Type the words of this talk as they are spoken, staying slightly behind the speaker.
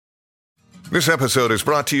This episode is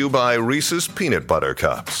brought to you by Reese's Peanut Butter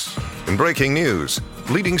Cups. In breaking news,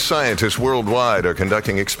 leading scientists worldwide are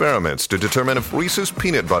conducting experiments to determine if Reese's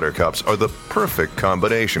Peanut Butter Cups are the perfect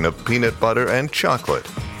combination of peanut butter and chocolate.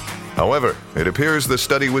 However, it appears the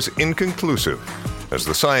study was inconclusive, as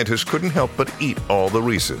the scientists couldn't help but eat all the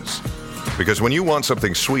Reese's. Because when you want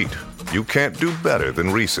something sweet, you can't do better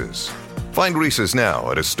than Reese's. Find Reese's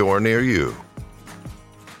now at a store near you.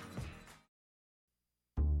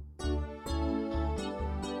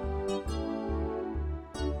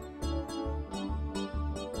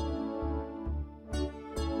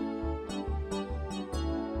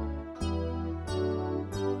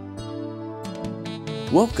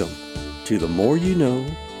 Welcome to The More You Know,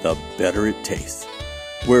 The Better It Tastes,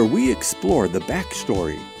 where we explore the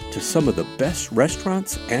backstory to some of the best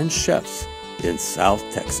restaurants and chefs in South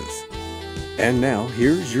Texas. And now,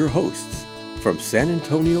 here's your hosts from San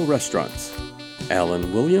Antonio Restaurants,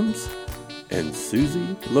 Alan Williams and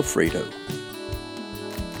Susie Lafredo.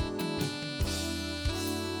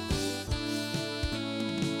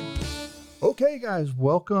 Okay, guys,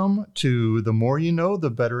 welcome to The More You Know,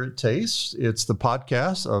 The Better It Tastes. It's the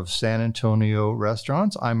podcast of San Antonio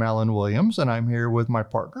Restaurants. I'm Alan Williams, and I'm here with my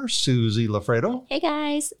partner, Susie Lafredo. Hey,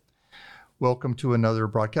 guys. Welcome to another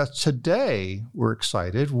broadcast. Today, we're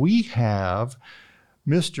excited. We have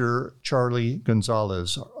Mr. Charlie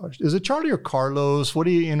Gonzales. Is it Charlie or Carlos? What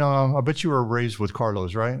do you know? I bet you were raised with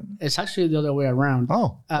Carlos, right? It's actually the other way around.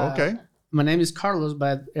 Oh, okay. My name is Carlos,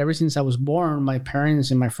 but ever since I was born, my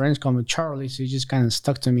parents and my friends call me Charlie, so it just kind of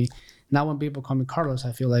stuck to me. Now when people call me Carlos,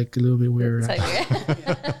 I feel like a little bit weird.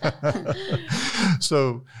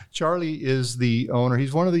 So Charlie is the owner.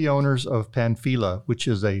 He's one of the owners of Panfila, which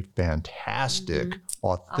is a fantastic,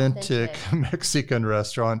 authentic Mexican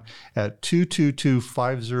restaurant at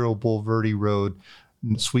 22250 Bulverde Road,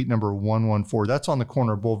 suite number 114. That's on the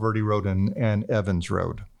corner of Bulverde Road and Evans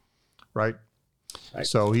Road, right? Right.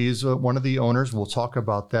 So he's one of the owners. We'll talk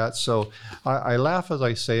about that. So I laugh as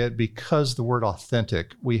I say it because the word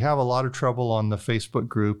authentic, we have a lot of trouble on the Facebook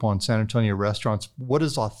group on San Antonio Restaurants. What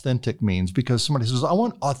does authentic means? Because somebody says, I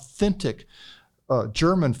want authentic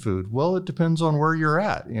German food. Well, it depends on where you're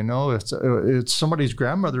at. You know, it's somebody's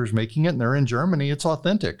grandmother's making it and they're in Germany, it's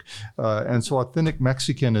authentic. And so authentic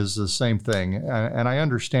Mexican is the same thing. And I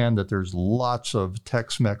understand that there's lots of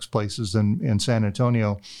Tex-Mex places in San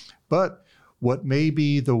Antonio, but what may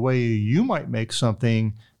be the way you might make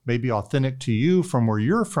something may be authentic to you from where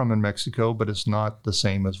you're from in Mexico, but it's not the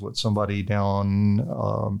same as what somebody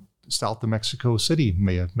down south of Mexico City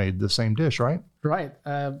may have made the same dish, right? Right.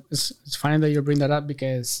 It's funny that you bring that up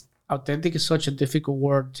because authentic is such a difficult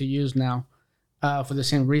word to use now for the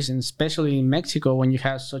same reason, especially in Mexico when you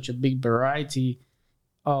have such a big variety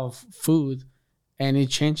of food and it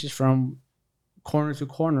changes from corner to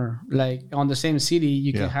corner. Like on the same city,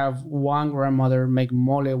 you can have one grandmother make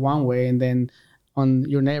mole one way, and then on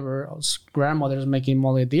your neighbor's grandmother's making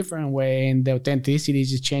mole a different way, and the authenticity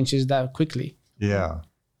just changes that quickly. Yeah.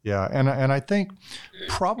 And I think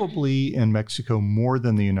probably in Mexico more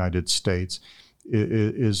than the United States,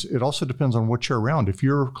 it also depends on what you're around. If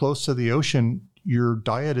you're close to the ocean, your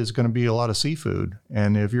diet is going to be a lot of seafood.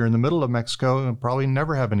 And if you're in the middle of Mexico, you'll probably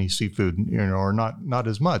never have any seafood, or not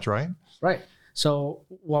as much, right? Right. So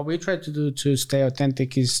what we try to do to stay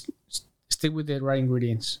authentic is stick with the right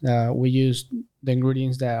ingredients. We use the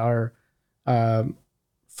ingredients that are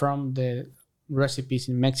from the recipes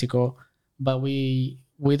in Mexico, but we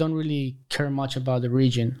don't really care much about the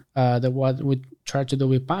region. What we try to do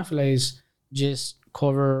with Panfila is just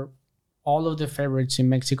cover all of the favorites in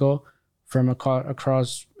Mexico from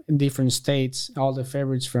across different states, all the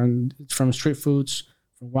favorites from street foods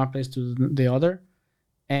from one place to the other,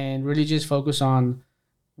 and really just focus on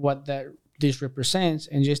what that dish represents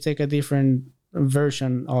and just take a different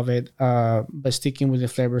version of it, but sticking with the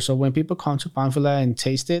flavor. So when people come to Panfila and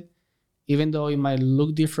taste it, even though it might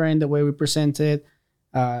look different the way we present it,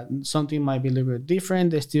 something might be a little bit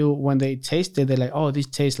different, they still, when they taste it, they're like, oh, this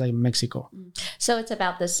tastes like Mexico. So it's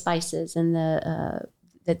about the spices and the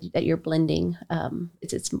that you're blending.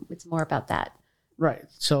 It's more about that. Right.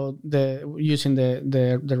 So using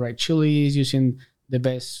the right chilies, using the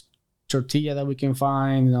best tortilla that we can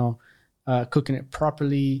find, cooking it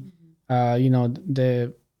properly,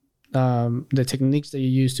 the techniques that you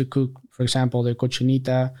use to cook, for example, the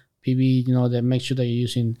cochinita, PB, make sure that you're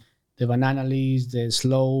using the banana leaves, the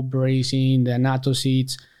slow braising, the annatto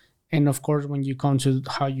seeds. And of course, when you come to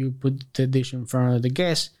how you put the dish in front of the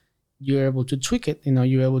guests, you're able to tweak it.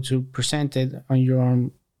 You're able to present it on your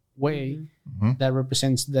own way that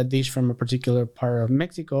represents the dish from a particular part of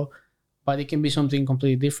Mexico, but it can be something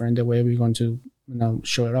completely different the way we're going to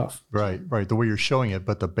show it off. Right. The way you're showing it,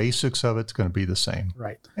 but the basics of it's going to be the same.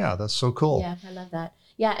 Right. Yeah, that's so cool. Yeah, I love that.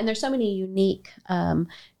 Yeah, and there's so many unique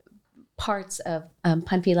parts of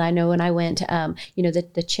Panfila. I know when I went,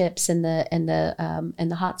 the chips and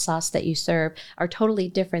the hot sauce that you serve are totally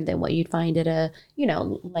different than what you'd find at a,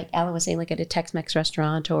 like Alan was saying, like at a Tex-Mex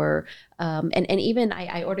restaurant or, and even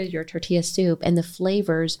I ordered your tortilla soup, and the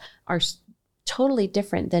flavors are totally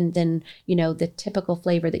different than the typical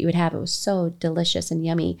flavor that you would have. It was so delicious and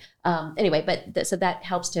yummy. Anyway, but so that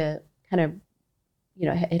helps to kind of,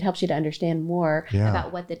 it helps you to understand more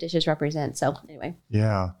about what the dishes represent. So anyway.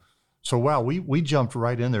 Yeah. So wow, we jumped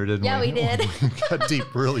right in there, didn't we? Yeah, we did. We got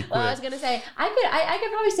deep really quick. Well, I was gonna say I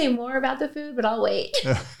could probably say more about the food, but I'll wait.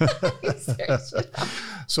 Seriously.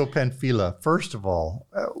 So Panfila, first of all,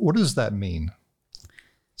 what does that mean?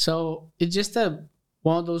 So it's just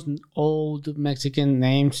one of those old Mexican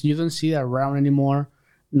names. You don't see that around anymore.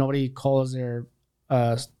 Nobody calls their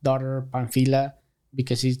daughter Panfila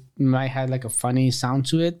because it might have like a funny sound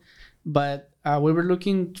to it. But we were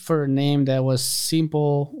looking for a name that was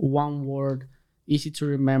simple, one word, easy to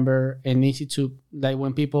remember, and easy to, like,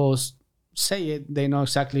 when people say it, they know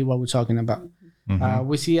exactly what we're talking about. Mm-hmm.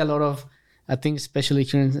 We see a lot of, I think, especially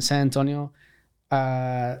here in San Antonio,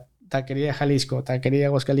 Taqueria Jalisco, Taqueria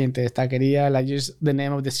Aguascalientes, Taqueria, like just the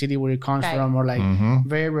name of the city where it comes from, or like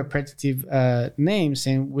very repetitive names.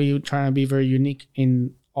 And we try to be very unique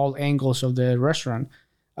in all angles of the restaurant.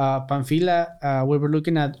 Panfila, we were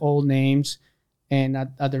looking at all names and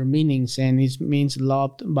at other meanings, and it means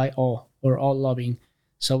loved by all, or all loving.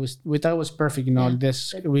 So we thought it was perfect.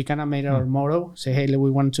 We kind of made our motto, say, hey,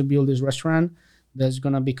 we want to build this restaurant that's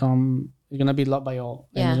going to be loved by all,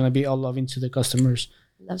 and it's going to be all loving to the customers.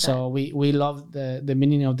 So we love the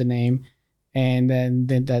meaning of the name, and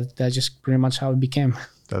then that's just pretty much how it became.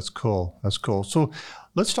 That's cool. So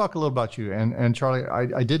let's talk a little about you. And Charlie,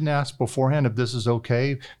 I didn't ask beforehand if this is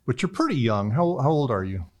okay, but you're pretty young. How old are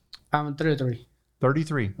you? I'm 33.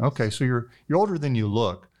 33. Okay, so you're older than you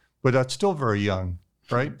look, but that's still very young,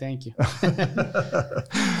 right? Thank you.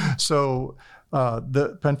 So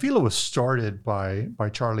the Panfila was started by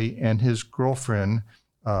Charlie and his girlfriend,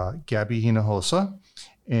 Gabby Hinojosa,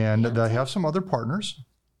 and they have some other partners.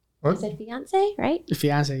 What? Is it fiance, right?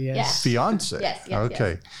 Fiance, yes. Yeah. Fiance. Yes.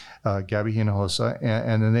 Okay. Gabby Hinojosa.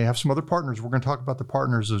 And then they have some other partners. We're going to talk about the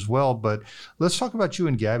partners as well. But let's talk about you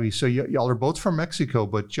and Gabby. So y'all are both from Mexico,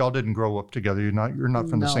 but y'all didn't grow up together. You're not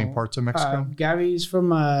from the same parts of Mexico? Gabby is from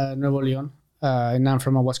Nuevo León, and I'm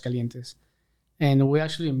from Aguascalientes. And we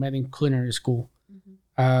actually met in culinary school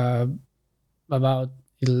about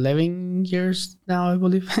 11 years now, I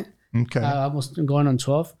believe. Okay. Almost going on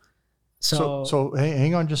 12. So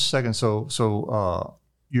hang on just a second. So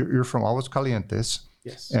you're from Aguascalientes.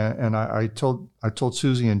 Yes. And I told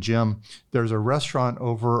Susie and Jim, there's a restaurant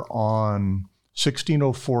over on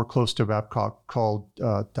 1604 close to Babcock called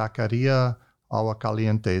Taqueria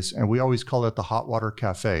Aguascalientes, and we always call it the Hot Water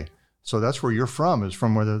Cafe. So that's where you're from, is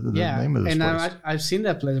from where the name of this place. And I've seen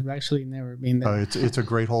that place, but actually never been there. It's a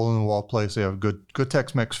great hole-in-the-wall place. They have good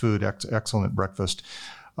Tex-Mex food, excellent breakfast.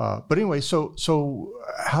 But anyway, so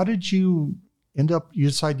how did you end up, you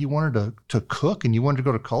decided you wanted to cook and you wanted to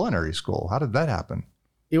go to culinary school? How did that happen?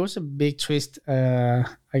 It was a big twist, I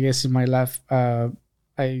guess, in my life.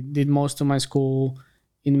 I did most of my school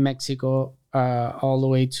in Mexico, all the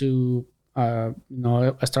way to, I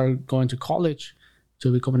started going to college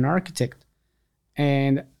to become an architect.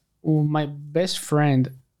 And my best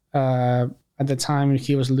friend, at the time,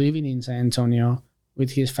 he was living in San Antonio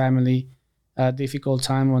with his family. Difficult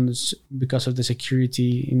time because of the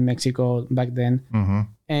security in Mexico back then. Mm-hmm.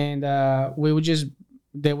 And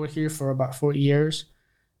they were here for about 4 years,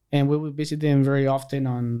 and we would visit them very often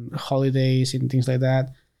on holidays and things like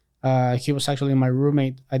that. He was actually my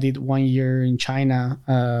roommate. I did 1 year in China,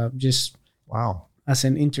 wow, as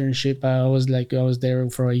an internship. I was there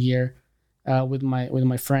for a year with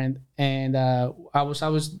my friend, and I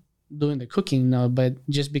was doing the cooking, but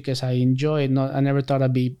just because I enjoy it. I never thought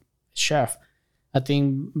I'd be a chef. I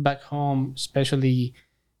think back home, especially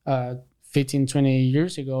 15, 20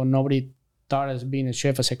 years ago, nobody thought as being a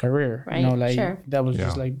chef as a career. Right. Sure. That was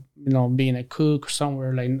just like, being a cook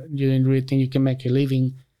somewhere, like you didn't really think you can make a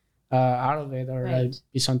living out of it, or like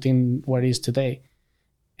be something what it is today.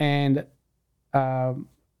 And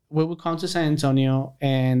we would come to San Antonio,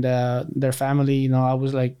 and their family, I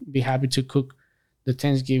was like, be happy to cook the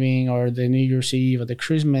Thanksgiving or the New Year's Eve or the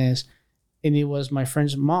Christmas. And it was my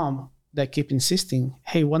friend's mom that kept insisting,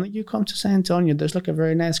 hey, why don't you come to San Antonio? There's like a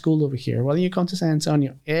very nice school over here. Why don't you come to San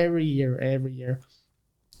Antonio? Every year.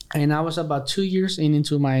 And I was about 2 years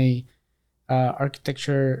into my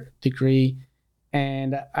architecture degree,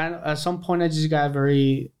 And at some point, I just got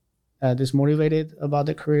very dismotivated about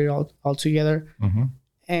the career altogether. Mm-hmm.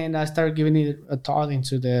 And I started giving it a thought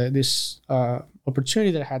into this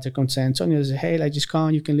opportunity that I had to come to San Antonio. I said, hey, like, just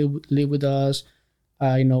come, you can live with us.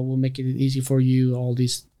 We'll make it easy for you, all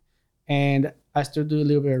this. And I started doing a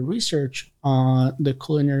little bit of research on the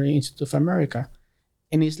Culinary Institute of America.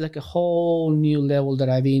 And it's like a whole new level that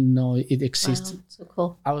I didn't know it existed. Wow, so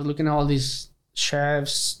cool. I was looking at all these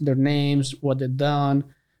chefs, their names, what they've done,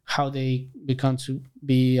 how they become to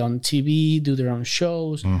be on TV, do their own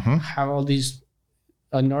shows, Mm-hmm. have all these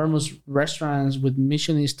enormous restaurants with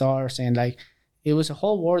Michelin stars, and like it was a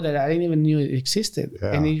whole world that I didn't even knew it existed.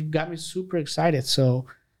 Yeah. And it got me super excited. So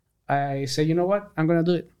I said, you know what? I'm gonna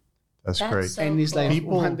do it. That's great. So And it's cool. like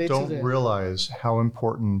People one day to don't the- realize how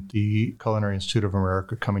important the Culinary Institute of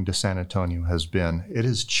America coming to San Antonio has been. It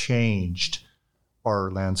has changed our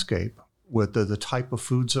landscape with the type of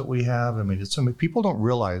foods that we have. I mean, people don't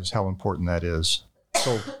realize how important that is.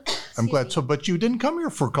 So I'm glad. So, but you didn't come here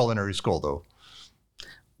for culinary school, though.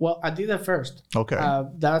 Well, I did that first. Okay.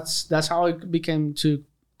 That's how I became to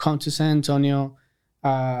come to San Antonio,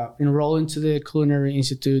 enroll into the Culinary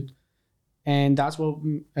Institute, and that's what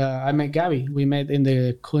I met Gabby. We met in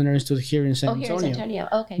the Culinary Institute here in San Oh, here in Antonio. San Antonio.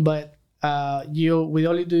 Okay. But you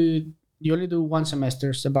only do one semester,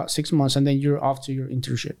 it's about 6 months, and then you're off to your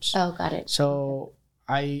internships. Oh, got it. So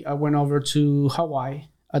I went over to Hawaii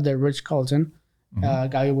at the Ritz-Carlton.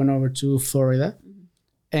 Gabby went over to Florida,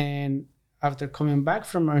 and after coming back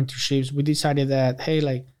from our internships, we decided that, hey,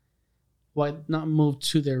 like, why not move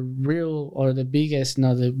to the real or the biggest,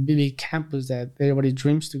 the big campus that everybody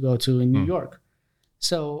dreams to go to in New York?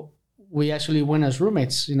 So we actually went as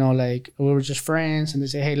roommates, like we were just friends, and they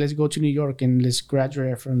say, hey, let's go to New York and let's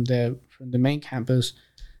graduate from the main campus.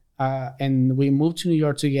 And we moved to New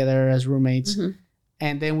York together as roommates. Mhm.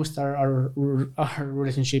 And then we started our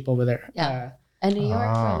relationship over there. Yeah. A New York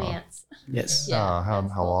Ah. romance. Yes. Yeah, how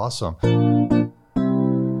that's cool. awesome.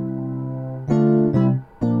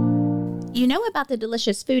 You know about the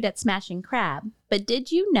delicious food at Smash and Crab, but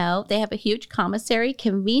did you know they have a huge commissary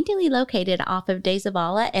conveniently located off of De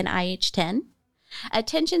Zavala and IH-10?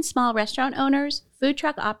 Attention small restaurant owners, food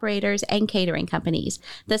truck operators, and catering companies.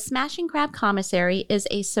 The Smash and Crab Commissary is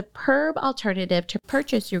a superb alternative to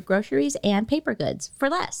purchase your groceries and paper goods for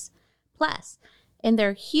less. Plus, in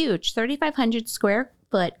their huge 3,500 square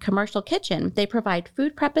foot commercial kitchen, they provide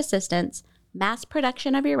food prep assistance, mass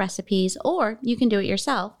production of your recipes, or you can do it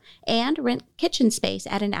yourself, and rent kitchen space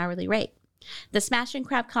at an hourly rate. The Smash and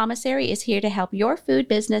Crab Commissary is here to help your food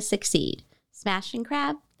business succeed. Smash and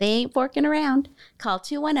Crab, they ain't forking around. Call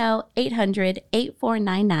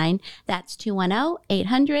 210-800-8499. That's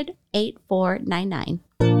 210-800-8499.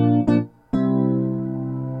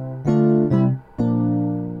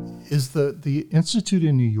 Is the institute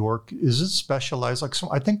in New York, is it specialized? Like,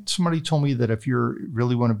 I think somebody told me that if you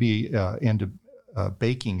really want to be into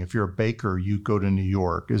baking, if you're a baker, you go to New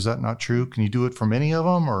York. Is that not true? Can you do it from any of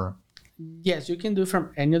them, or? Yes, you can do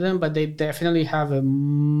from any of them, but they definitely have a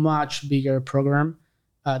much bigger program.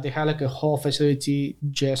 They have like a whole facility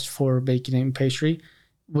just for baking and pastry,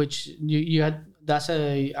 which you had. That's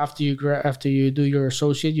after you do your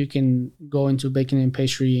associate, you can go into baking and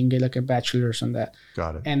pastry and get like a bachelor's on that.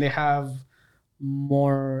 Got it. And they have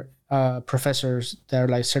more professors that are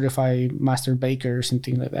like certified master bakers and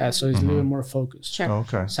things like that. So it's a little more focused. Sure.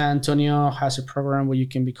 Okay. San Antonio has a program where you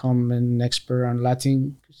can become an expert on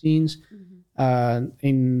Latin cuisines.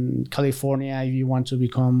 In California, if you want to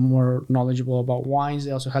become more knowledgeable about wines,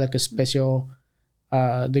 they also have like a special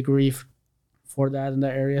degree for that in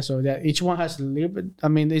that area. So that each one has a little bit, I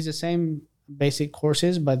mean, it's the same basic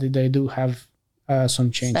courses, but they do have some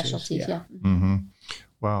changes. Specialties, yeah. Mm-hmm.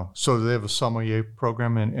 Wow. So they have a sommelier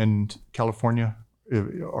program in California?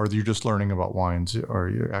 Or are you just learning about wines? Or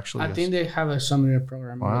you actually? I think they have a sommelier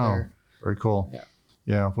program over Wow. there. Very cool. Yeah.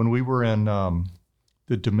 Yeah. When we were in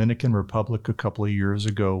the Dominican Republic a couple of years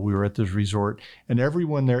ago, we were at this resort, and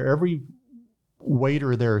everyone there, every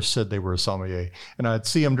waiter there said they were a sommelier. And I'd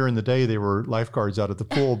see them during the day, they were lifeguards out at the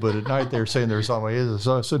pool, but at night they were saying they're sommeliers.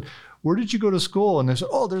 So I said, where did you go to school? And they said,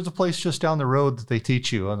 oh, there's a place just down the road that they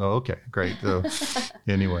teach you. I go, okay, great. So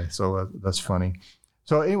anyway, so that's funny.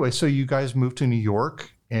 So anyway, so you guys moved to New York,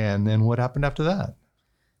 and then what happened after that?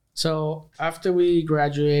 So after we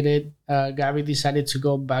graduated, Gabby decided to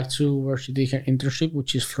go back to where she did her internship,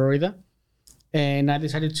 which is Florida. And I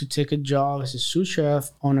decided to take a job as a sous chef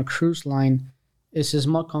on a cruise line. It's a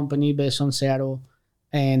small company based on Seattle.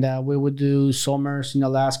 And we would do summers in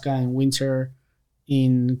Alaska and winter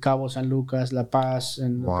in Cabo San Lucas, La Paz,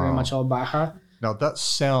 and Wow. pretty much all Baja. Now that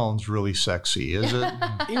sounds really sexy, is it?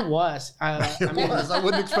 It was. I mean, I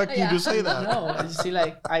wouldn't expect you to say that. no, you see,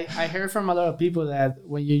 like I heard from a lot of people that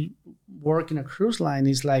when you work in a cruise line,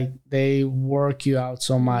 it's like they work you out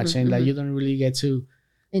so much, and like you don't really get to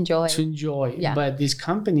enjoy. Yeah. But this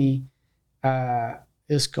company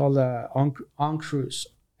is called On Cruise,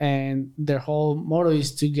 and their whole motto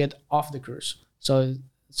is to get off the cruise. So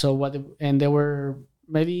and there were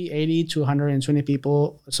maybe 80 to 120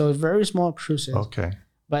 people, so very small cruises. Okay.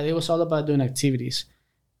 But it was all about doing activities,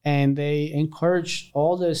 and they encouraged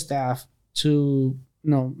all the staff to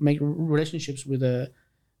make relationships with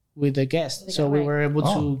the guests. So we were able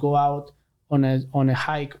to go out on a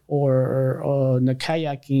hike or on a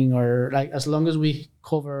kayaking, or like as long as we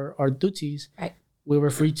cover our duties, right, we were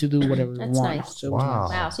free to do whatever we want. Nice. So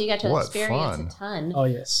wow. So you got to What experience fun. a ton. Oh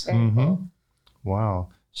yes. Very cool. Wow.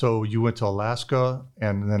 So you went to Alaska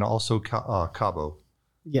and then also Cabo.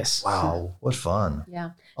 Yes. Wow, what fun!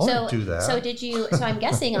 Yeah. I want to do that. So did you? So I'm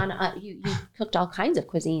guessing on you cooked all kinds of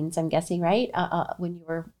cuisines. I'm guessing, right? When you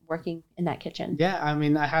were working in that kitchen. Yeah, I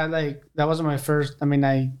mean, I had that was my first. I mean,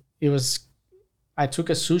 I took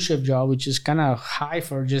a sous chef job, which is kind of high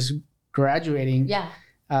for just graduating. Yeah.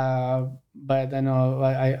 But I know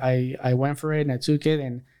I went for it and I took it,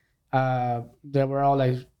 and they were all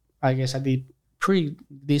like, I guess I did pretty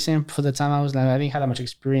decent for the time. I didn't have that much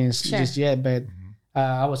experience just yet, but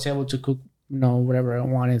I was able to cook, whatever I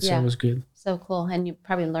wanted, so it was good. So cool, and you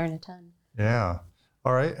probably learned a ton. Yeah.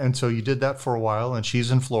 All right, and so you did that for a while, and she's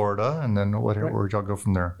in Florida, and then where'd y'all go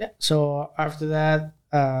from there? Yeah. So after that,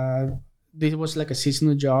 this was like a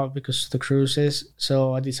seasonal job because of the cruises.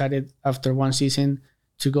 So I decided after one season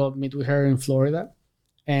to go meet with her in Florida,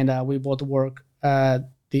 and we both work at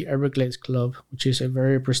the Everglades Club, which is a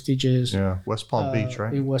very prestigious. Yeah, West Palm Beach,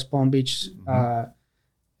 right? In West Palm Beach,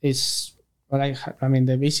 it's what I mean.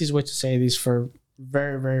 The easiest way to say it is for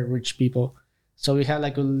very, very rich people. So we had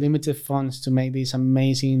like limited funds to make these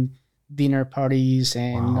amazing dinner parties,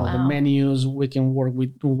 and the menus. We can work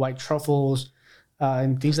with white truffles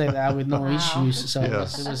and things like that with no issues. So it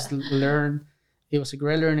was a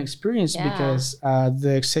great learning experience because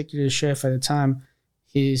the executive chef at the time,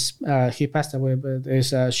 he passed away, but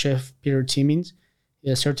there's Chef Peter Timmins.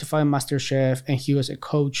 He's a certified master chef, and he was a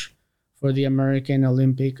coach for the American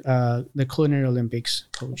Olympic, the Culinary Olympics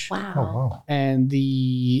coach. Wow. Oh, wow. And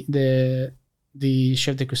the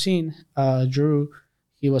chef de cuisine, Drew,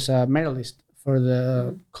 he was a medalist for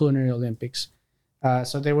the Culinary Olympics.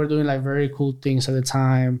 So they were doing like very cool things at the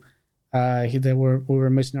time. We were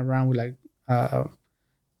messing around with like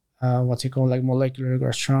what's it called, like molecular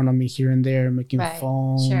gastronomy here and there, making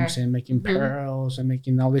foams and making pearls and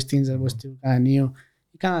making all these things that was still kind of new.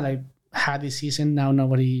 You kind of like had this season. Now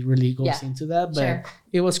nobody really goes into that, but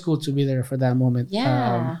it was cool to be there for that moment.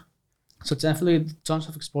 Yeah. So definitely tons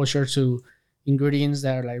of exposure to ingredients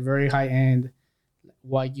that are like very high end,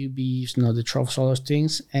 Wagyu beefs, the truffles, all those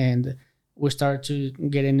things, and we started to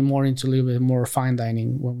get more into a little bit more fine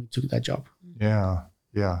dining when we took that job. Yeah,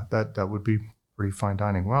 that would be pretty fine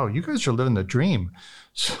dining. Wow, you guys are living the dream.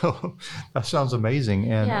 So that sounds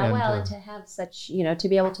amazing. And to have such, to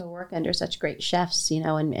be able to work under such great chefs,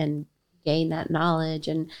 and gain that knowledge,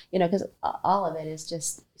 and because all of it is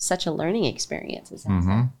just such a learning experience. It sounds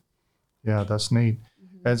like. Yeah, that's neat.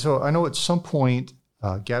 And so I know at some point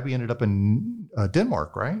Gabby ended up in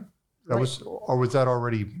Denmark, right? Was that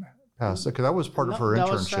already past? Because that was part of her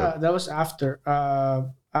internship. That was after.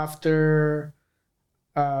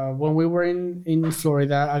 When we were in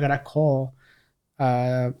Florida, I got a call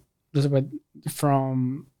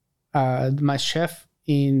from my chef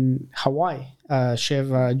in Hawaii, Chef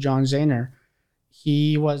John Zahner.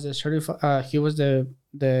 He was the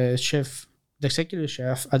chef, the executive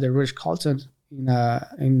chef at the Ritz-Carlton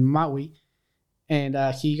in Maui, and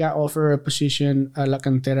he got offered a position at La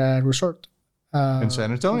Cantera Resort in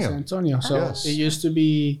San Antonio. So it used to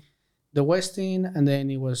be the Westin, and then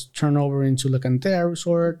it was turned over into La Cantera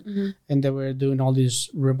Resort, and they were doing all this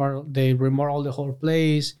they remodeled the whole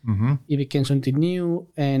place. It became something new,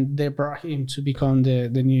 and they brought him to become the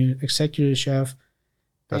new executive chef.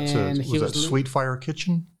 Was that Sweet Fire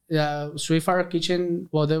Kitchen? Yeah, Sweet Fire Kitchen.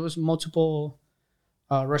 Well, there was multiple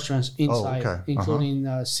restaurants inside, including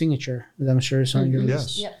Signature, that I'm sure is on your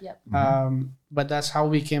list. Yep. But that's how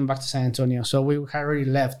we came back to San Antonio. So we had already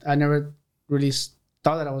left. I never really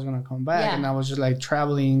thought that I was going to come back, and I was just like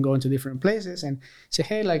traveling, going to different places, and say,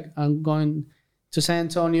 hey, like I'm going to San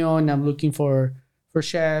Antonio and I'm looking for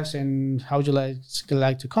chefs, and how would you like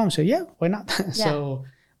to come? So yeah, why not? So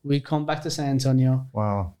we come back to San Antonio.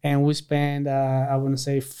 Wow. And we spent I want to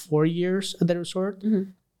say 4 years at the resort.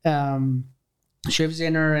 Chef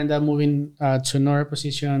Zenner ended up moving to another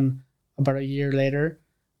position about a year later,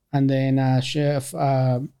 and then Chef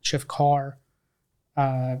Carr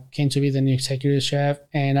came to be the new executive chef,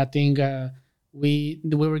 and I think we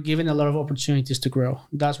were given a lot of opportunities to grow.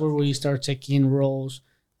 That's where we started taking roles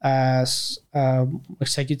as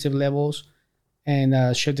executive levels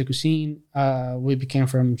and chef de cuisine. We became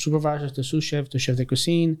from supervisors to sous chef to chef de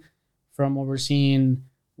cuisine. From overseeing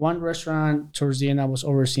one restaurant, towards the end I was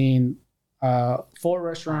overseeing 4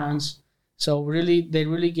 restaurants. So really, they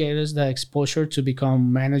really gave us the exposure to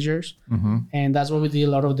become managers, and that's why we did a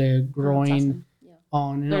lot of the growing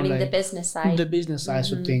on learning the business side,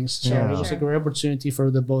 of things. So it was a great opportunity for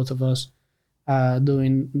the both of us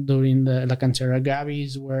doing the La Cantera.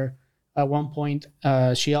 Gabby's, where at one point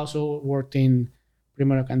she also worked in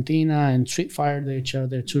Primera Cantina and Street Fire, which are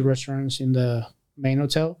the 2 restaurants in the main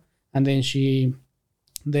hotel, and then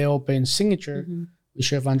they opened Signature with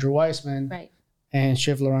Chef Andrew Weissman, right, and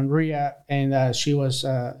Chef Laurent Ria, and she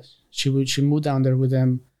moved down there with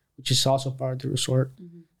them, which is also part of the resort.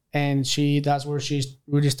 And that's where she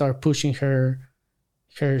really started pushing her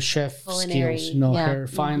chef culinary skills, her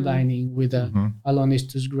fine dining with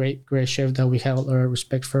Alonis, this great chef that we have a lot of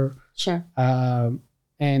respect for. Sure.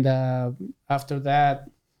 And after that,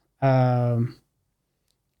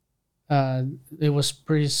 it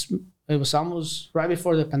was almost right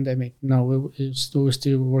before the pandemic. No, we were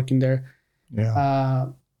still working there.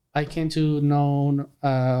 Yeah. I came to know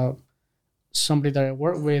somebody that I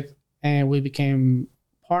worked with, and we became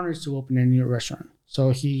partners to open a new restaurant.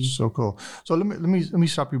 So cool. So let me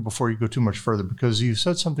stop you before you go too much further, because you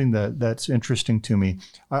said something that's interesting to me.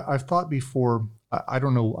 I've thought before. I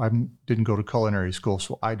don't know. I didn't go to culinary school,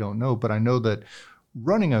 so I don't know. But I know that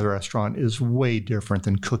running a restaurant is way different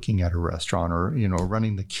than cooking at a restaurant, or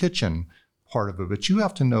running the kitchen part of it. But you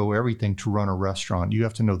have to know everything to run a restaurant. You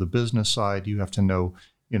have to know the business side. You have to know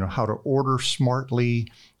how to order smartly.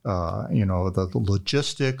 The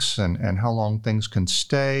logistics and how long things can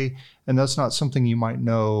stay. And that's not something you might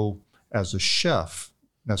know as a chef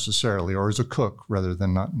necessarily, or as a cook rather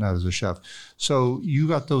than not as a chef. So you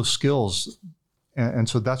got those skills. And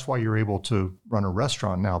so that's why you're able to run a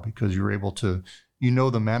restaurant now, because you're able to,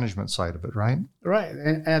 the management side of it, right? Right.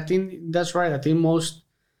 And I think that's right. I think most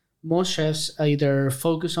chefs either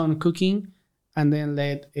focus on cooking and then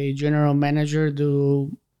let a general manager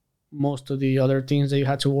do most of the other things that you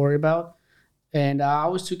had to worry about. And I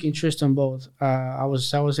always took interest in both. I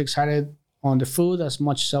was excited on the food as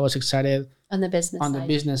much as I was excited on the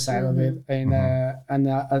business side of it. And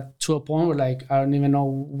to a point where I don't even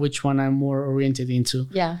know which one I'm more oriented into.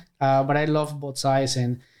 Yeah. But I love both sides,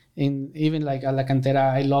 and even like at La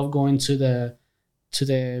Cantera, I love going to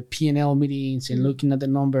the P&L meetings and looking at the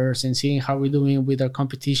numbers and seeing how we're doing with our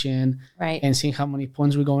competition, right, and seeing how many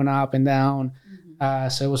points we're going up and down.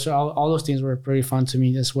 So it was all those things were pretty fun to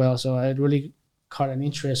me as well. So I really caught an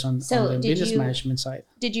interest on the business management side.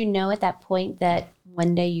 Did you know at that point that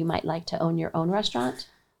one day you might like to own your own restaurant?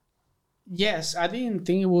 Yes, I didn't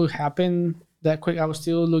think it would happen that quick. I was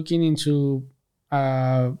still looking into.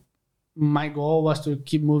 My goal was to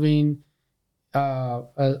keep moving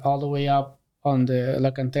all the way up on the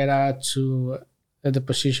La Cantera to the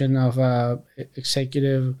position of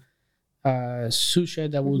executive sous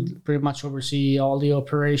chef that would pretty much oversee all the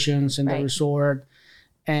operations in the resort.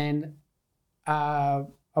 And I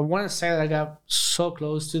want to say that I got so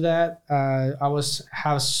close to that. I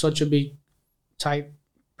have such a big, tight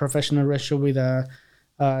professional relationship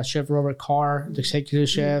with Chef Robert Carr, the executive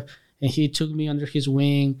chef, and he took me under his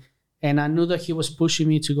wing. And I knew that he was pushing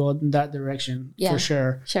me to go in that direction for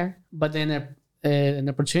sure. Sure. But then an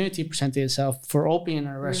opportunity presented itself for opening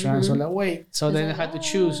a restaurant. So wait. So then I had to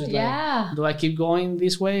choose. Do I keep going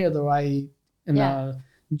this way, or do I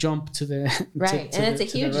jump to the right? And it's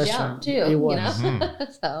a huge jump too. It was.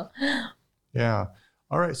 So. Yeah.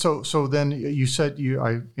 All right. So then you said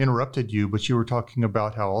I interrupted you, but you were talking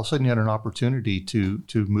about how all of a sudden you had an opportunity to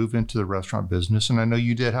move into the restaurant business. And I know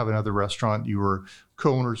you did have another restaurant you were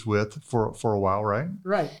co-owners with for a while, right?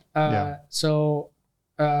 Right. So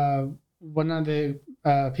one of the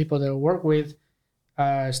people that I work with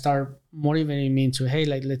started motivating me to, hey,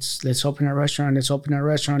 let's open a restaurant. Let's open a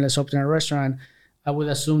restaurant. I would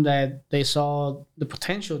assume that they saw the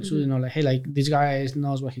potential to, hey, this guy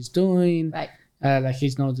knows what he's doing. Right.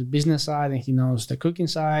 He knows the business side and he knows the cooking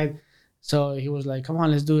side. So he was like, come on,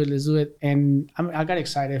 let's do it. And I got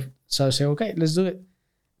excited. So I said, okay, let's do it.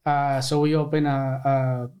 So we opened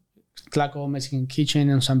a Tlaco Mexican kitchen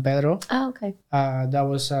in San Pedro. Oh, okay. That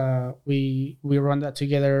was, we run that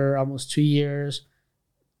together almost 2 years.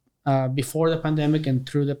 Before the pandemic and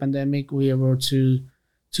through the pandemic, we were able to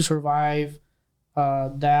survive.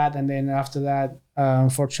 that, and then after that,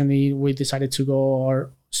 unfortunately, we decided to go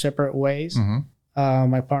our separate ways.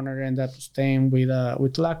 My partner ended up staying with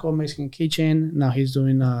Laco Mexican Kitchen. Now he's still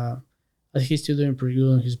doing pretty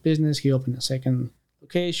good in his business. He opened a second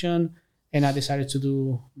location, and I decided to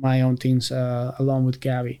do my own things along with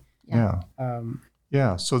Gabby.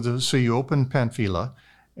 Yeah. So you opened Panfila,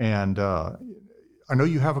 and I know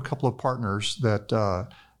you have a couple of partners that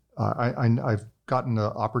I've gotten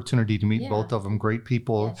the opportunity to meet both of them. Great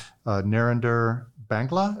people. Yes. Narendra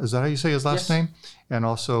Bangla, is that how you say his last name? And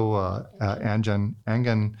also Anjan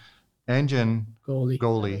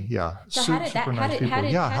Goli. Yeah. So super nice people.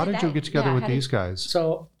 How did you get together with these guys?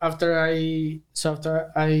 So after I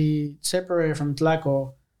separated from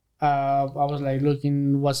Tlaco, I was like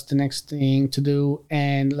looking what's the next thing to do,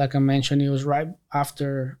 and like I mentioned, it was right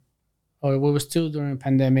after, or we were still during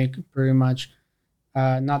pandemic, pretty much.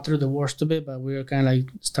 Not through the worst of it, but we were kind of like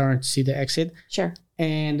starting to see the exit. Sure.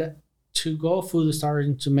 And to go food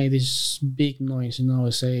starting to make this big noise,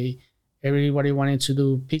 say everybody wanted to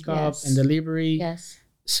do pickup and delivery. Yes.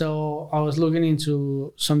 So I was looking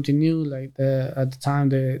into something new, like at the time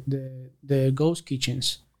the ghost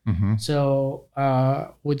kitchens. So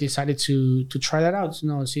we decided to try that out.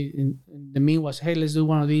 See, the mean was, hey, let's do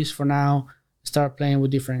one of these for now. Start playing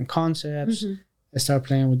with different concepts. Start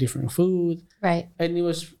playing with different food. Right. And it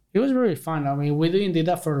was really fun. I mean, we didn't do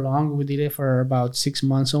that for long. We did it for about 6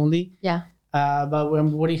 months only. Yeah. But we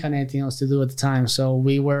didn't have anything else to do at the time. So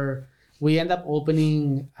we ended up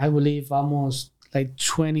opening, I believe, almost like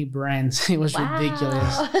 20 brands. It was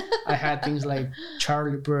ridiculous. I had things like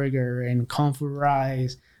Charlie Burger and Kung Fu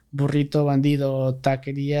Rice, Burrito Bandido,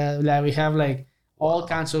 Taqueria. Like we have like all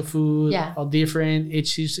kinds of food, all different.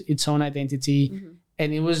 Each is its own identity.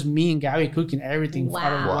 And it was me and Gabby cooking everything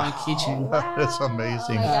out of one kitchen. That's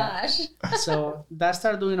amazing. Oh my gosh. So that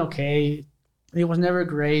started doing okay. It was never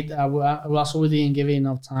great. We didn't give it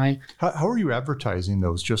enough time. How are you advertising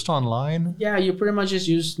those? Just online? Yeah, you pretty much just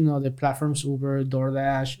use the platforms Uber,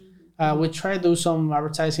 DoorDash. We try to do some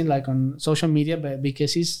advertising like on social media, but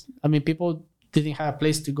because people didn't have a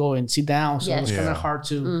place to go and sit down, so it was kind of hard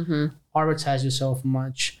to advertise yourself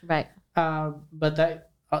much. Right. But that.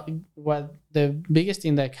 What the biggest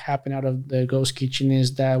thing that happened out of the Ghost Kitchen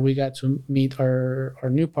is that we got to meet our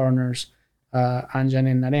new partners, Anjan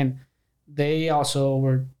and Naren. They also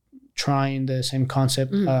were trying the same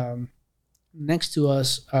concept next to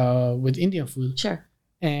us with Indian food. Sure.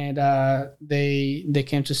 And they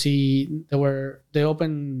came to see. They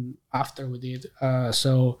opened after we did.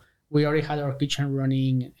 So we already had our kitchen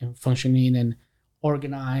running and functioning and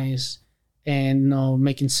organized, and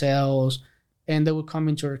making sales. And they would come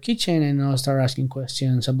into our kitchen and start asking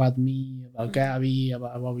questions about me, about Gabby,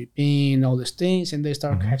 about what we've been, all these things. And they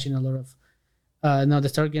start catching a lot of, they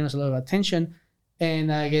start giving us a lot of attention.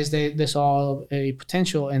 And I guess they saw a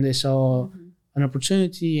potential and they saw an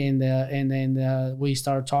opportunity. And then we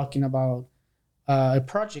start talking about a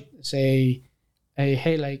project. Say,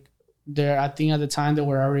 hey, like I think at the time they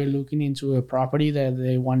were already looking into a property that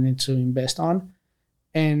they wanted to invest on.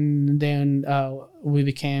 And then we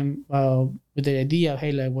became with the idea of,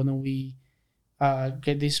 hey, like, why don't we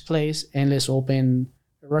get this place and let's open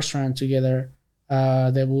a restaurant together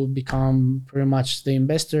that will become pretty much the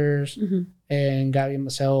investors, and Gabby and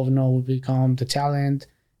myself will become the talent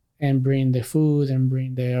and bring the food and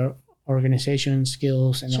bring their organization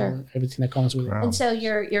skills and everything that comes with it. And so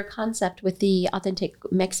your concept with the authentic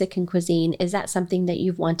Mexican cuisine, is that something that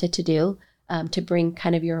you've wanted to do, to bring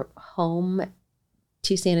kind of your home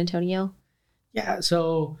to San Antonio? Yeah,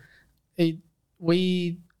 so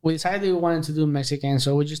we decided we wanted to do Mexican,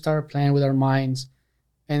 so we just started playing with our minds,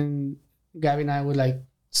 and Gabby and I would like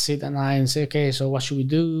sit at night and say, okay, so what should we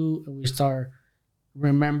do? And we start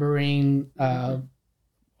remembering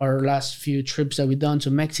our last few trips that we done to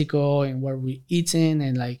Mexico and where we eaten,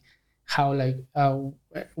 and like how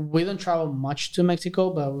we don't travel much to Mexico,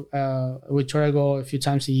 but we try to go a few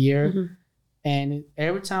times a year, and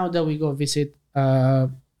every time that we go visit a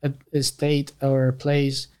state or a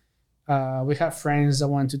place, we have friends that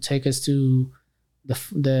want to take us to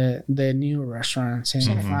the new restaurants and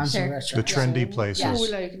fancy restaurants, the trendy places. Yeah,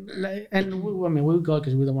 we would go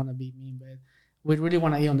because we don't want to be mean, but we really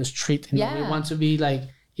want to eat on the street. We want to be like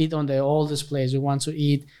eat on the oldest place. We want to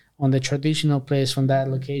eat on the traditional place from that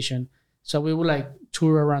location. So we would like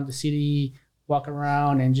tour around the city, walk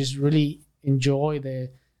around, and just really enjoy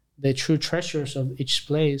the true treasures of each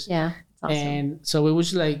place. Yeah. Awesome. And so we would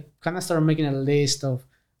just like kind of start making a list of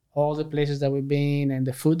all the places that we've been and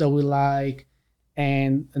the food that we like.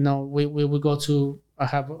 And we would go to, I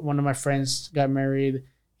have one of my friends got married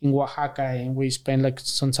in Oaxaca, and we spent like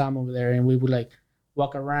some time over there, and we would like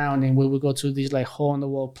walk around, and we would go to these like hole in the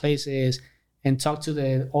wall places and talk to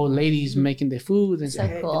the old ladies making the food, and So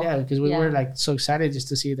cool. yeah, because we were like so excited just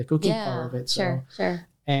to see the cooking part of it. Sure.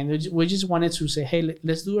 And we just wanted to say, hey,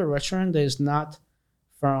 let's do a restaurant that is not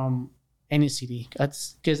from any city.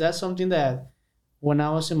 Because that's something that when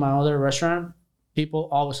I was in my other restaurant, people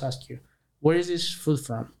always ask you, where is this food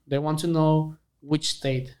from? They want to know which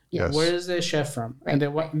state. Yes. Where is the chef from? Right,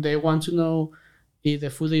 And they want to know if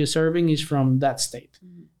the food that you're serving is from that state.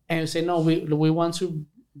 Mm-hmm. And you say, no, we want to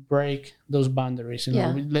break those boundaries.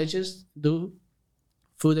 Let's just do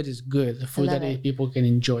food that is good, food that people can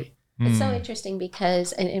enjoy. It's so interesting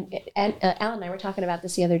because, and Alan and I were talking about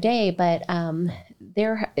this the other day, but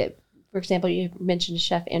for example, you mentioned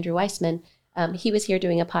Chef Andrew Weissman. He was here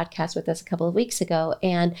doing a podcast with us a couple of weeks ago,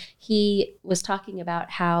 and he was talking about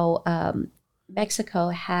how Mexico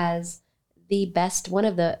has the best,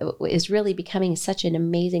 is really becoming such an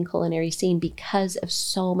amazing culinary scene because of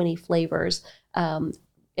so many flavors.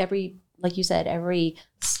 Like you said, every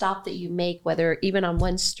stop that you make, whether even on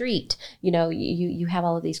one street, you have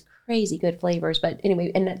all of these crazy good flavors. But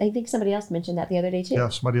anyway, and I think somebody else mentioned that the other day too. Yeah,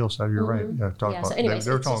 somebody else said, you're right. Yeah,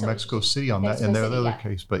 they were talking about Mexico City on that in the other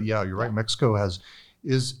case. But yeah, you're right. Mexico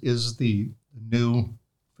is the new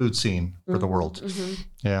food scene for the world. Mm-hmm.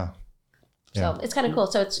 Yeah. So it's kind of cool.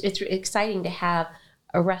 So it's exciting to have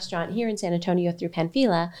a restaurant here in San Antonio through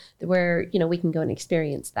Panfila where, we can go and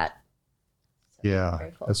experience that. Yeah,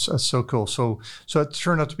 cool. That's so cool. So it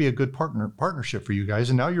turned out to be a good partnership for you guys.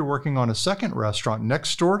 And now you're working on a second restaurant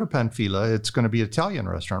next door to Panfila. It's going to be an Italian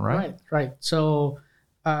restaurant, right? Right. So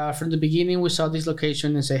from the beginning, we saw this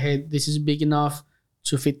location and said, hey, this is big enough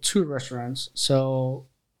to fit 2 restaurants. So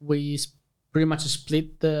we pretty much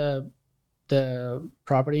split the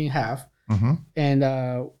property in half. Mm-hmm.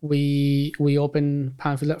 And we opened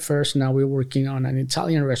Panfila first. Now we're working on an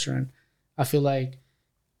Italian restaurant. I feel like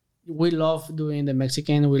we love doing the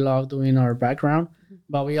Mexican. We love doing our background,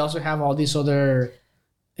 but we also have all these other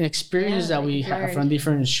experiences that we have from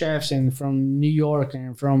different chefs and from New York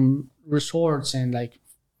and from resorts and like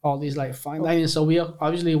all these like fine dining. So we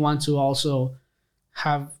obviously want to also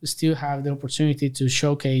still have the opportunity to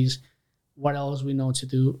showcase what else we know to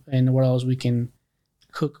do and what else we can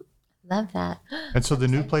cook. Love that. And so the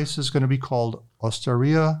new place is going to be called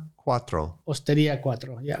Osteria Cuatro. Osteria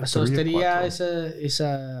Cuatro, yeah. So Osteria is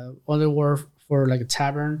a other word for like a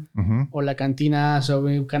tavern or la cantina. So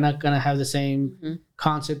we kind of gonna have the same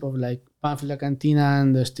concept of like Panfila Cantina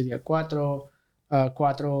and the Osteria Cuatro.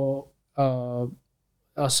 Cuatro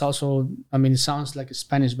is also, it sounds like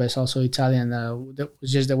Spanish, but it's also Italian.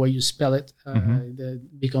 It's just the way you spell it.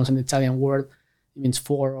 It becomes an Italian word. It means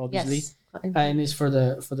 4, obviously. Yes. And it's for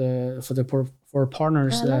the four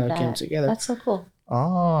partners that came together. That's so cool.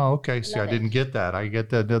 Oh, okay. See, I didn't get that. I get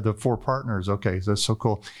the 4 partners. Okay, so that's so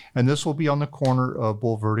cool. And this will be on the corner of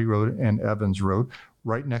Bulverde Road and Evans Road,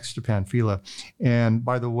 right next to Panfila. And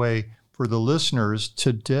by the way, for the listeners,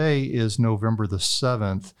 today is November the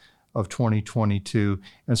 7th of 2022.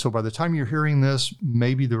 And so by the time you're hearing this,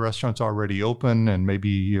 maybe the restaurant's already open and maybe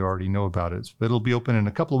you already know about it. But it'll be open in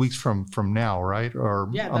a couple of weeks from now, right? Or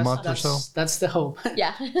a month or so? That's the hope.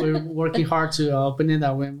 Yeah. We're working hard to open it.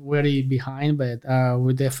 We're already behind, but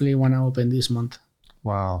we definitely want to open this month.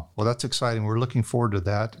 Wow. Well, that's exciting. We're looking forward to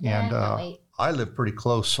that. Yeah, and I live pretty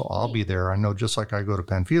close, so I'll be there. I know just like I go to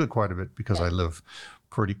Panfila quite a bit because I live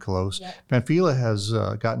pretty close. Yep. Panfila has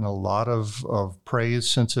gotten a lot of praise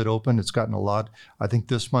since it opened. It's gotten a lot. I think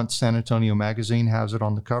this month San Antonio Magazine has it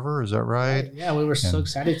on the cover. Is that right? Yeah, we were so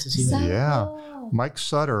excited to see that. Yeah. Mike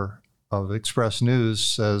Sutter of Express News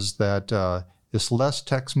says that it's less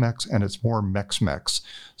Tex-Mex and it's more Mex-Mex.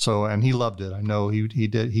 So, and he loved it. I know he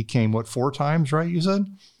did. He came, 4 times, right, you said?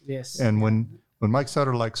 Yes. And when Mike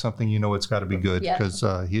Sutter likes something, it's got to be good because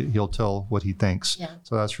he'll tell what he thinks. Yeah.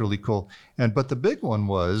 So that's really cool. But the big one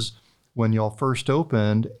was when y'all first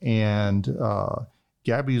opened and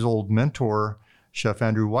Gabby's old mentor, Chef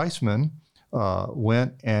Andrew Weissman,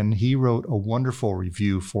 went and he wrote a wonderful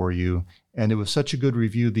review for you. And it was such a good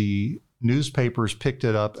review. The newspapers picked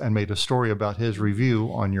it up and made a story about his review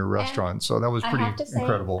on your restaurant. So that was pretty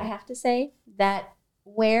incredible. I have to say that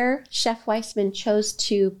where Chef Weissman chose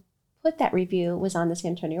to put that review was on the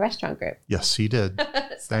San Antonio Restaurant Group. Yes, he did.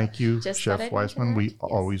 Thank you, Chef Weissman. We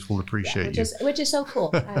always will appreciate you. Which is so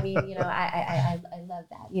cool. I mean, I love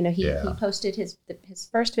that. He posted his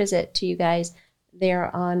first visit to you guys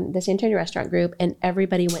there on the San Antonio Restaurant Group, and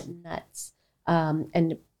everybody went nuts.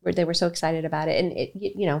 And they were so excited about it, and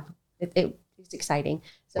it's exciting.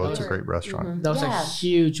 So it's a great restaurant. That was a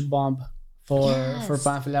huge bump for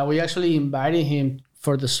Panfila. We actually invited him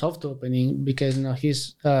for the soft opening because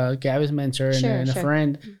he's Gabby's mentor and a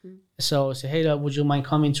friend. Mm-hmm. So I said, hey, would you mind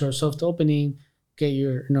coming to our soft opening? Get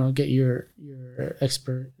your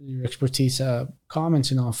expertise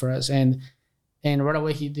comments for us, and right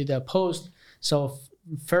away he did a post. So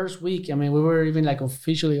first week, I mean, we were even like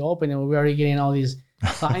officially open, and we were already getting all these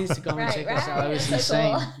clients to come and check us out. It was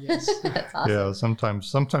insane. Cool. Yes, that's awesome. Yeah,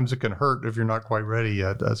 sometimes it can hurt if you're not quite ready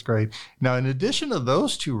yet. That's great. Now, in addition to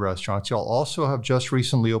those two restaurants, y'all also have just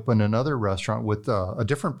recently opened another restaurant with a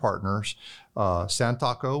different partners,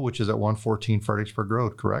 Santaco, which is at 114 Fredericksburg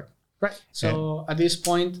Road, correct? Right. So at this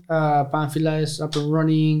point, Panfila is up and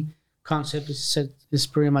running. Concept is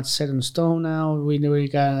pretty much set in stone now. We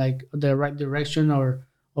got like the right direction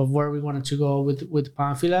of where we wanted to go with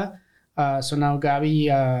Panfila. So now Gabby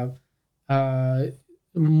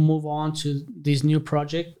move on to this new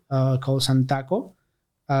project called Santaco,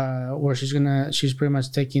 where she's pretty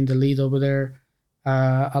much taking the lead over there,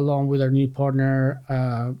 along with our new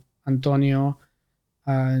partner Antonio.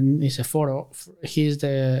 And he's he's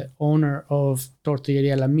the owner of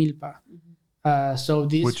Tortilleria La Milpa.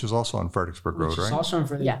 Mm-hmm. Which is also on Fredericksburg Road, right? Also on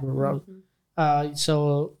Fredericksburg Road.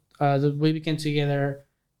 Mm-hmm. We became together.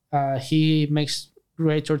 He makes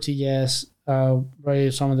great tortillas, probably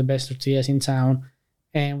some of the best tortillas in town,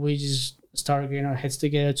 and we just started getting our heads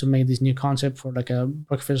together to make this new concept for like a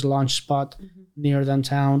breakfast lunch spot near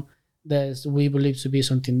downtown that we believe to be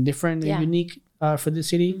something different and unique for the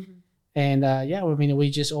city. Mm-hmm. And we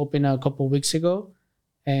just opened a couple of weeks ago,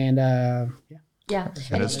 and and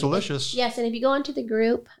it's delicious. Yes, and if you go into the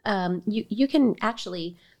group, you can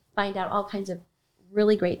actually find out all kinds of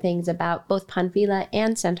really great things about both Panfila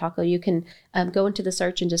and Santaco. You can go into the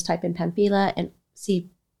search and just type in Panfila and see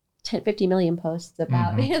 50 million posts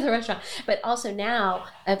about the restaurant. But also now,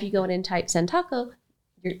 if you go in and type Santaco,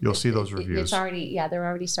 you'll see those reviews. It's already they're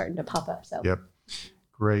already starting to pop up. So yep.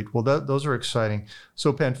 Great. Well, those are exciting.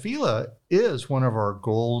 So Panfila is one of our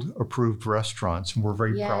gold-approved restaurants, and we're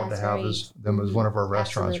very proud to have them as one of our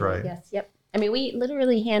restaurants, absolutely. Right? Yes. Yep. I mean, we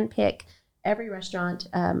literally handpick every restaurant,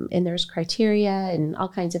 and there's criteria and all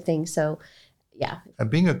kinds of things. So, yeah.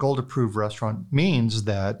 And being a gold-approved restaurant means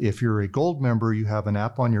that if you're a gold member, you have an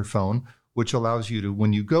app on your phone, which allows you to,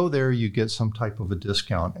 when you go there, you get some type of a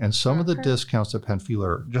discount. And some of the discounts at Panfila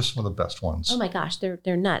are just some of the best ones. Oh my gosh, they're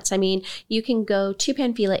nuts. I mean, you can go to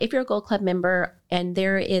Panfila if you're a Gold Club member, and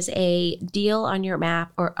there is a deal on your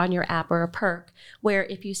map or on your app or a perk where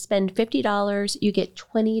if you spend $50, you get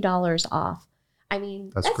 $20 off. I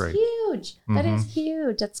mean, that's great. Huge. That is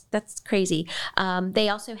huge. That's crazy. They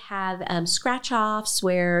also have scratch offs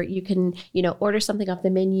where you can, order something off the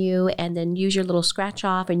menu and then use your little scratch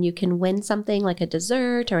off, and you can win something like a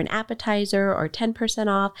dessert or an appetizer or 10%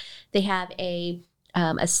 off. They have a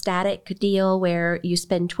static deal where you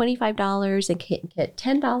spend $25 and can get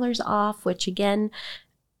 $10 off, which again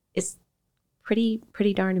is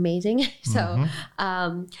pretty darn amazing. So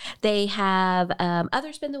they have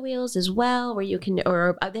other spin the wheels as well, where you can,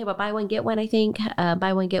 or they have a buy one get one, I think,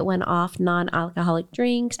 buy one get one off non-alcoholic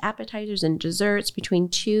drinks, appetizers, and desserts between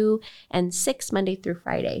 2 and 6 Monday through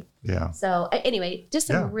Friday. Yeah. So anyway, just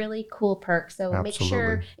some really cool perks. So Absolutely. Make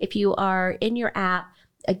sure if you are in your app,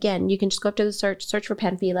 again, you can just go up to the search for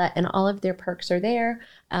Panfila, and all of their perks are there.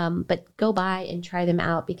 But go by and try them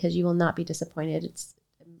out because you will not be disappointed.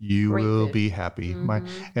 You will be happy.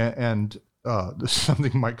 And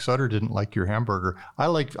something Mike Sutter didn't like your hamburger. I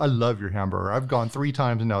love your hamburger. I've gone 3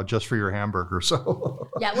 times now just for your hamburger. So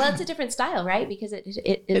yeah, well, it's a different style, right? Because it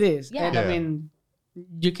is. Yeah. And, I mean,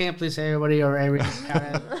 you can't please everybody or every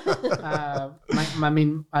parent.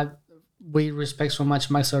 We respect so much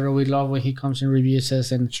Mike Sutter. We love when he comes and reviews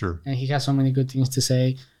us, and he has so many good things to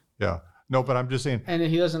say. Yeah. No, but I'm just saying. And if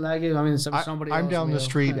he doesn't like it, I mean, somebody. I'm down the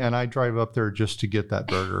street and I drive up there just to get that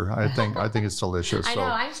burger. I think it's delicious. I know.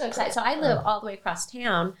 I'm so excited. So I live all the way across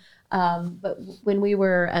town. But when we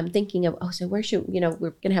were thinking of, so where should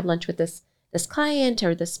we're going to have lunch with this client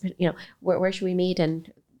or this, where should we meet? And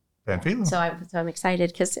Panfila. So I'm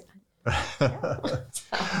excited because.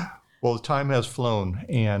 Well, time has flown,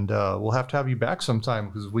 and we'll have to have you back sometime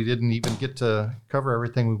because we didn't even get to cover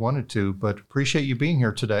everything we wanted to. But appreciate you being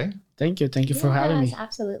here today. Thank you for having me.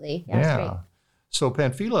 Absolutely. Yeah. Great. So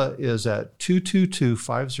Panfila is at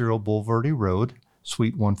 22250 Boulevardy Road,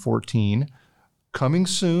 Suite 114. Coming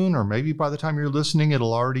soon, or maybe by the time you're listening,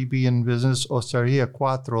 it'll already be in business, Osteria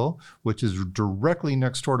Cuatro, which is directly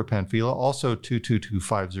next door to Panfila, also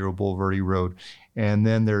 22250 Boulevardy Road. And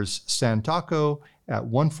then there's Santaco at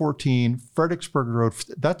 114 Fredericksburg Road.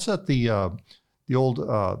 That's at the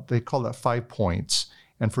old, they call that 5 Points.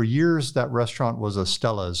 And for years, that restaurant was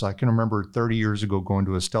Estella's. I can remember 30 years ago going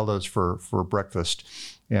to Estella's for breakfast.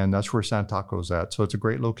 And that's where Santaco's at. So it's a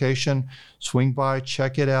great location. Swing by,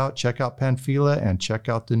 check it out. Check out Panfila and check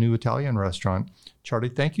out the new Italian restaurant. Charlie,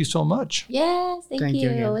 thank you so much. Yes, thank you.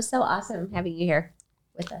 again. It was so awesome having you here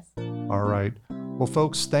with us. All right. Well,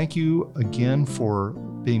 folks, thank you again for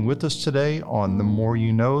being with us today on The More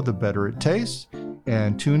You Know, The Better It Tastes.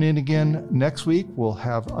 And tune in again next week. We'll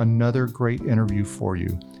have another great interview for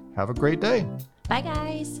you. Have a great day. Bye,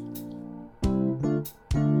 guys.